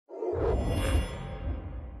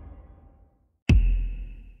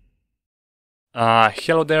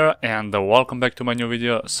Hello there and welcome back to my new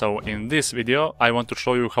video. So in this video I want to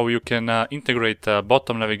show you how you can integrate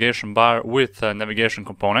bottom navigation bar with navigation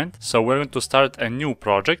component. So we're going to start a new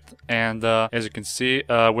project, and as you can see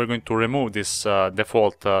we're going to remove this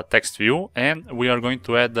default text view, and we are going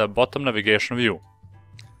to add the bottom navigation view.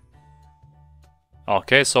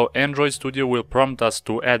 Okay, so Android Studio will prompt us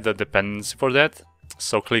to add the dependency for that.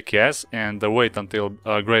 So click yes and wait until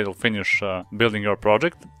Gradle will finish building your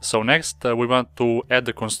project. So next we want to add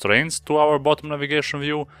the constraints to our bottom navigation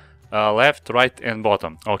view, left, right and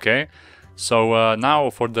bottom. Okay, so now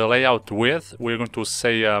for the layout width we're going to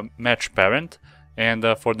say match parent, and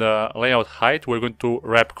for the layout height we're going to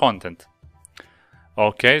wrap content.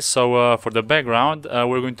 Okay, so for the background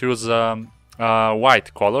we're going to use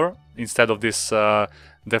white color instead of this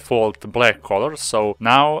default black color. So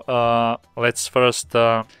now let's first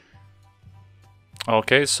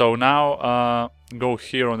okay, so now go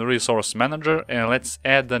here on the resource manager and let's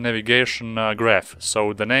add the navigation graph.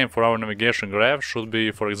 So the name for our navigation graph should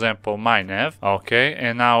be, for example, myNav. Okay,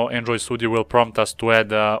 and now Android Studio will prompt us to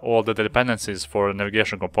add all the dependencies for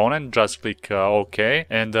navigation component. Just click OK,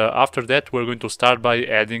 and after that we're going to start by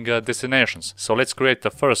adding destinations. So let's create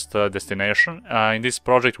the first destination. In this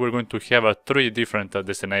project we're going to have 3 different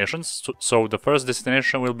destinations. So the first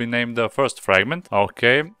destination will be named the first fragment.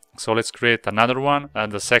 Okay, so let's create another one,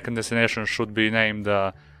 and the second destination should be named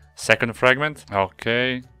second fragment.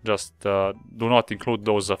 Okay, just do not include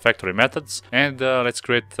those factory methods. And let's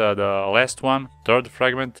create the last one, third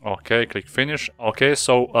fragment. Okay, click finish. Okay,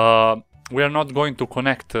 so we are not going to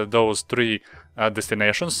connect those 3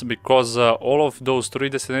 destinations, because all of those 3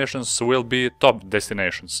 destinations will be top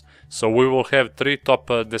destinations. So we will have 3 top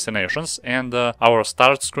destinations, and our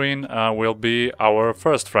start screen will be our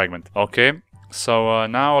first fragment. Okay, so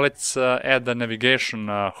now let's add the navigation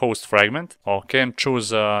host fragment. Okay, and choose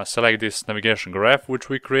select this navigation graph which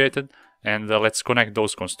we created, and let's connect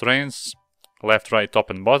those constraints, left, right, top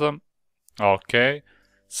and bottom. Okay,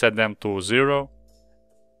 set them to 0.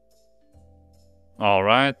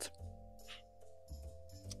 Alright,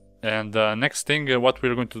 and next thing what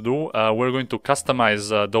we're going to do, we're going to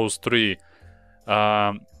customize those 3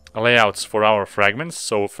 layouts for our fragments.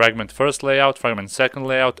 So fragment first layout, fragment second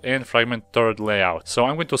layout and fragment third layout. So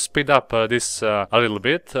I'm going to speed up this a little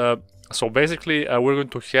bit. So basically we're going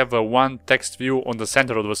to have one text view on the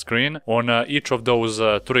center of the screen on each of those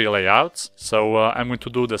 3 layouts. So I'm going to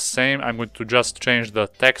do the same. I'm going to just change the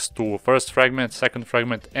text to first fragment, second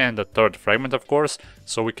fragment and the third fragment, of course,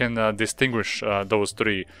 so we can distinguish those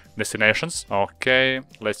 3 destinations. Okay,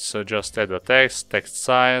 let's just add the text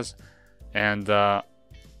size, and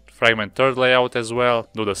fragment third layout as well,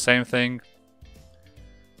 do the same thing.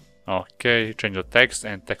 Okay, change the text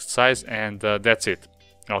and text size, and that's it.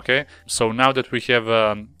 Okay, so now that we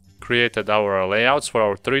have created our layouts for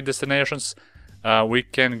our 3 destinations, we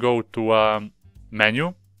can go to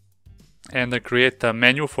menu and create a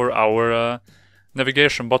menu for our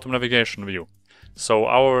bottom navigation view. So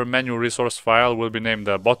our menu resource file will be named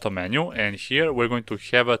the bottom menu, and here we're going to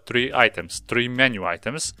have 3 menu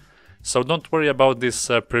items. So don't worry about this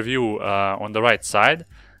preview on the right side,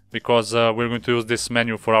 because we're going to use this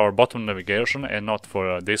menu for our bottom navigation and not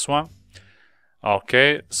for this one.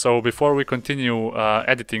 Okay, so before we continue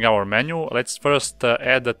editing our menu, let's first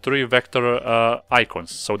add the 3 vector icons.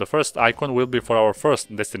 So the first icon will be for our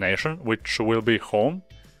first destination, which will be home.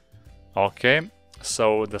 Okay,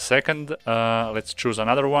 so the second, let's choose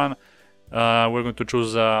another one. We're going to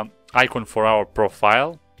choose icon for our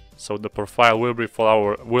profile. So the profile will be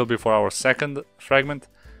for our second fragment,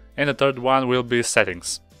 and the third one will be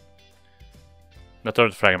settings, the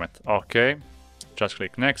third fragment. Okay, just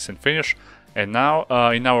click next and finish. And now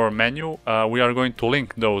in our menu we are going to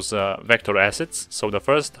link those vector assets. So the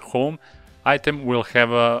first home item will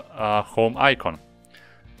have a home icon.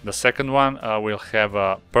 The second one will have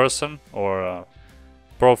a person or a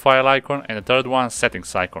profile icon, and the third one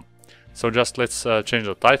settings icon. So just let's change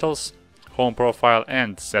the titles, home, profile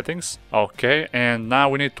and settings. Okay, and now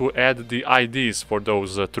we need to add the IDs for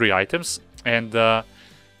those 3 items. And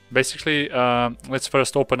basically let's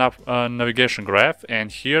first open up a navigation graph,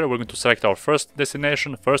 and here we're going to select our first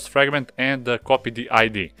destination, first fragment, and copy the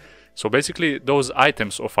ID. So basically those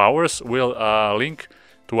items of ours will link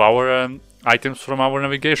to our items from our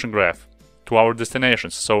navigation graph, to our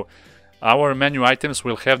destinations. So our menu items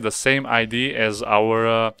will have the same ID as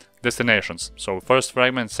our destinations. So first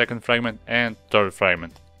fragment, second fragment and third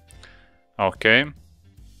fragment. Okay.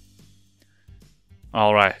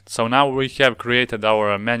 Alright, so now we have created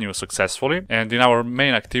our menu successfully, and in our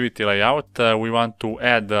main activity layout we want to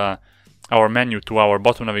add our menu to our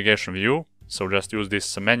bottom navigation view. So just use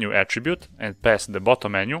this menu attribute and pass the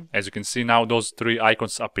bottom menu. As you can see now, those three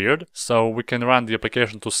icons appeared. So we can run the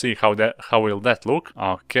application to see how will that look.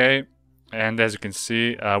 Okay, and as you can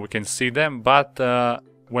see, we can see them, but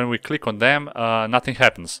when we click on them, nothing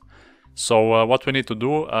happens. So what we need to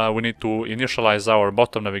do, we need to initialize our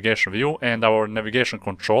bottom navigation view and our navigation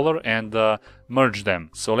controller and merge them.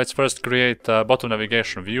 So let's first create a bottom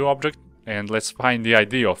navigation view object, and let's find the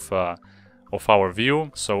ID of our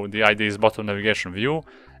view. So the ID is bottom navigation view.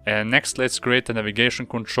 And next, let's create a navigation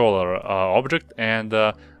controller object, and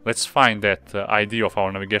let's find that ID of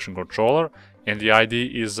our navigation controller, and the ID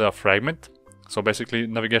is a fragment. So basically,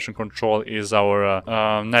 navigation control is our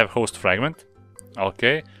nav host fragment.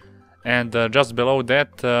 Okay, and just below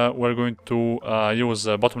that, we're going to use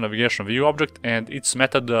a bottom navigation view object and its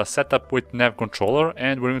method setup with nav controller,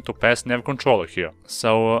 and we're going to pass nav controller here.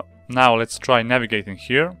 So now let's try navigating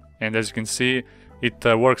here, and as you can see, it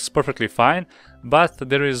works perfectly fine, but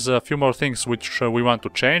there is a few more things which we want to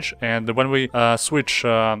change. And when we switch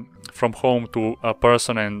from home to a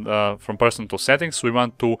person and from person to settings, we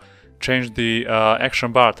want to change the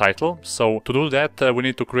action bar title. So to do that, we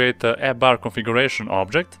need to create a app bar configuration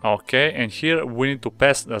object. Okay, and here we need to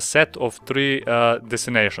pass a set of three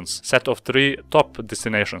destinations, set of three top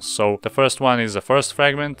destinations. So the first one is the first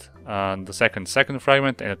fragment, the second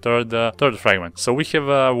fragment, and the third fragment. So we have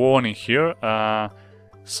a warning here.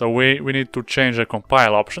 So we need to change the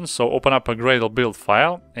compile options. So open up a Gradle build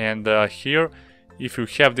file, and here, if you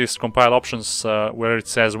have this compile options where it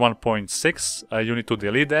says 1.6, you need to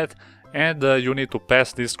delete that, and you need to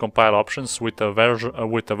pass this compile options with a version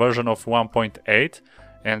of 1.8,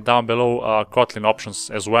 and down below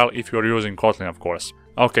kotlinOptions as well, if you're using Kotlin, of course.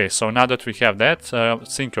 Okay, so now that we have that,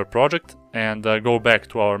 sync your project and go back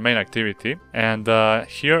to our main activity. And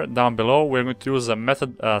here down below, we're going to use a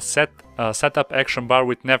method setup action bar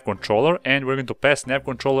with nav controller, and we're going to pass nav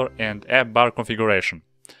controller and app bar configuration.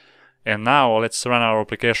 And now let's run our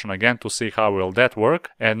application again to see how will that work.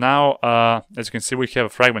 And now, as you can see, we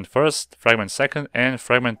have fragment first, fragment second, and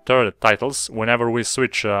fragment third titles whenever we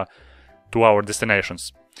switch to our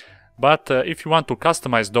destinations. But if you want to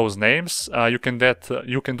customize those names, you can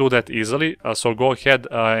do that easily. So go ahead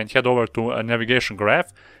and head over to a navigation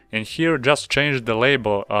graph, and here just change the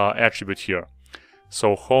label attribute here.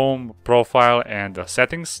 So home, profile, and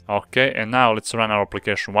settings. Okay, and now let's run our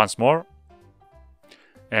application once more.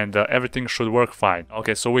 And everything should work fine.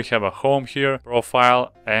 Okay, so we have a home here,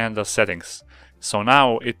 profile, and settings. So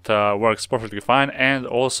now it works perfectly fine, and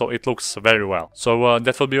also it looks very well. So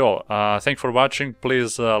that will be all. Thanks for watching.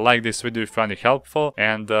 Please like this video if you find it helpful,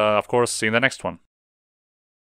 and of course, see you in the next one.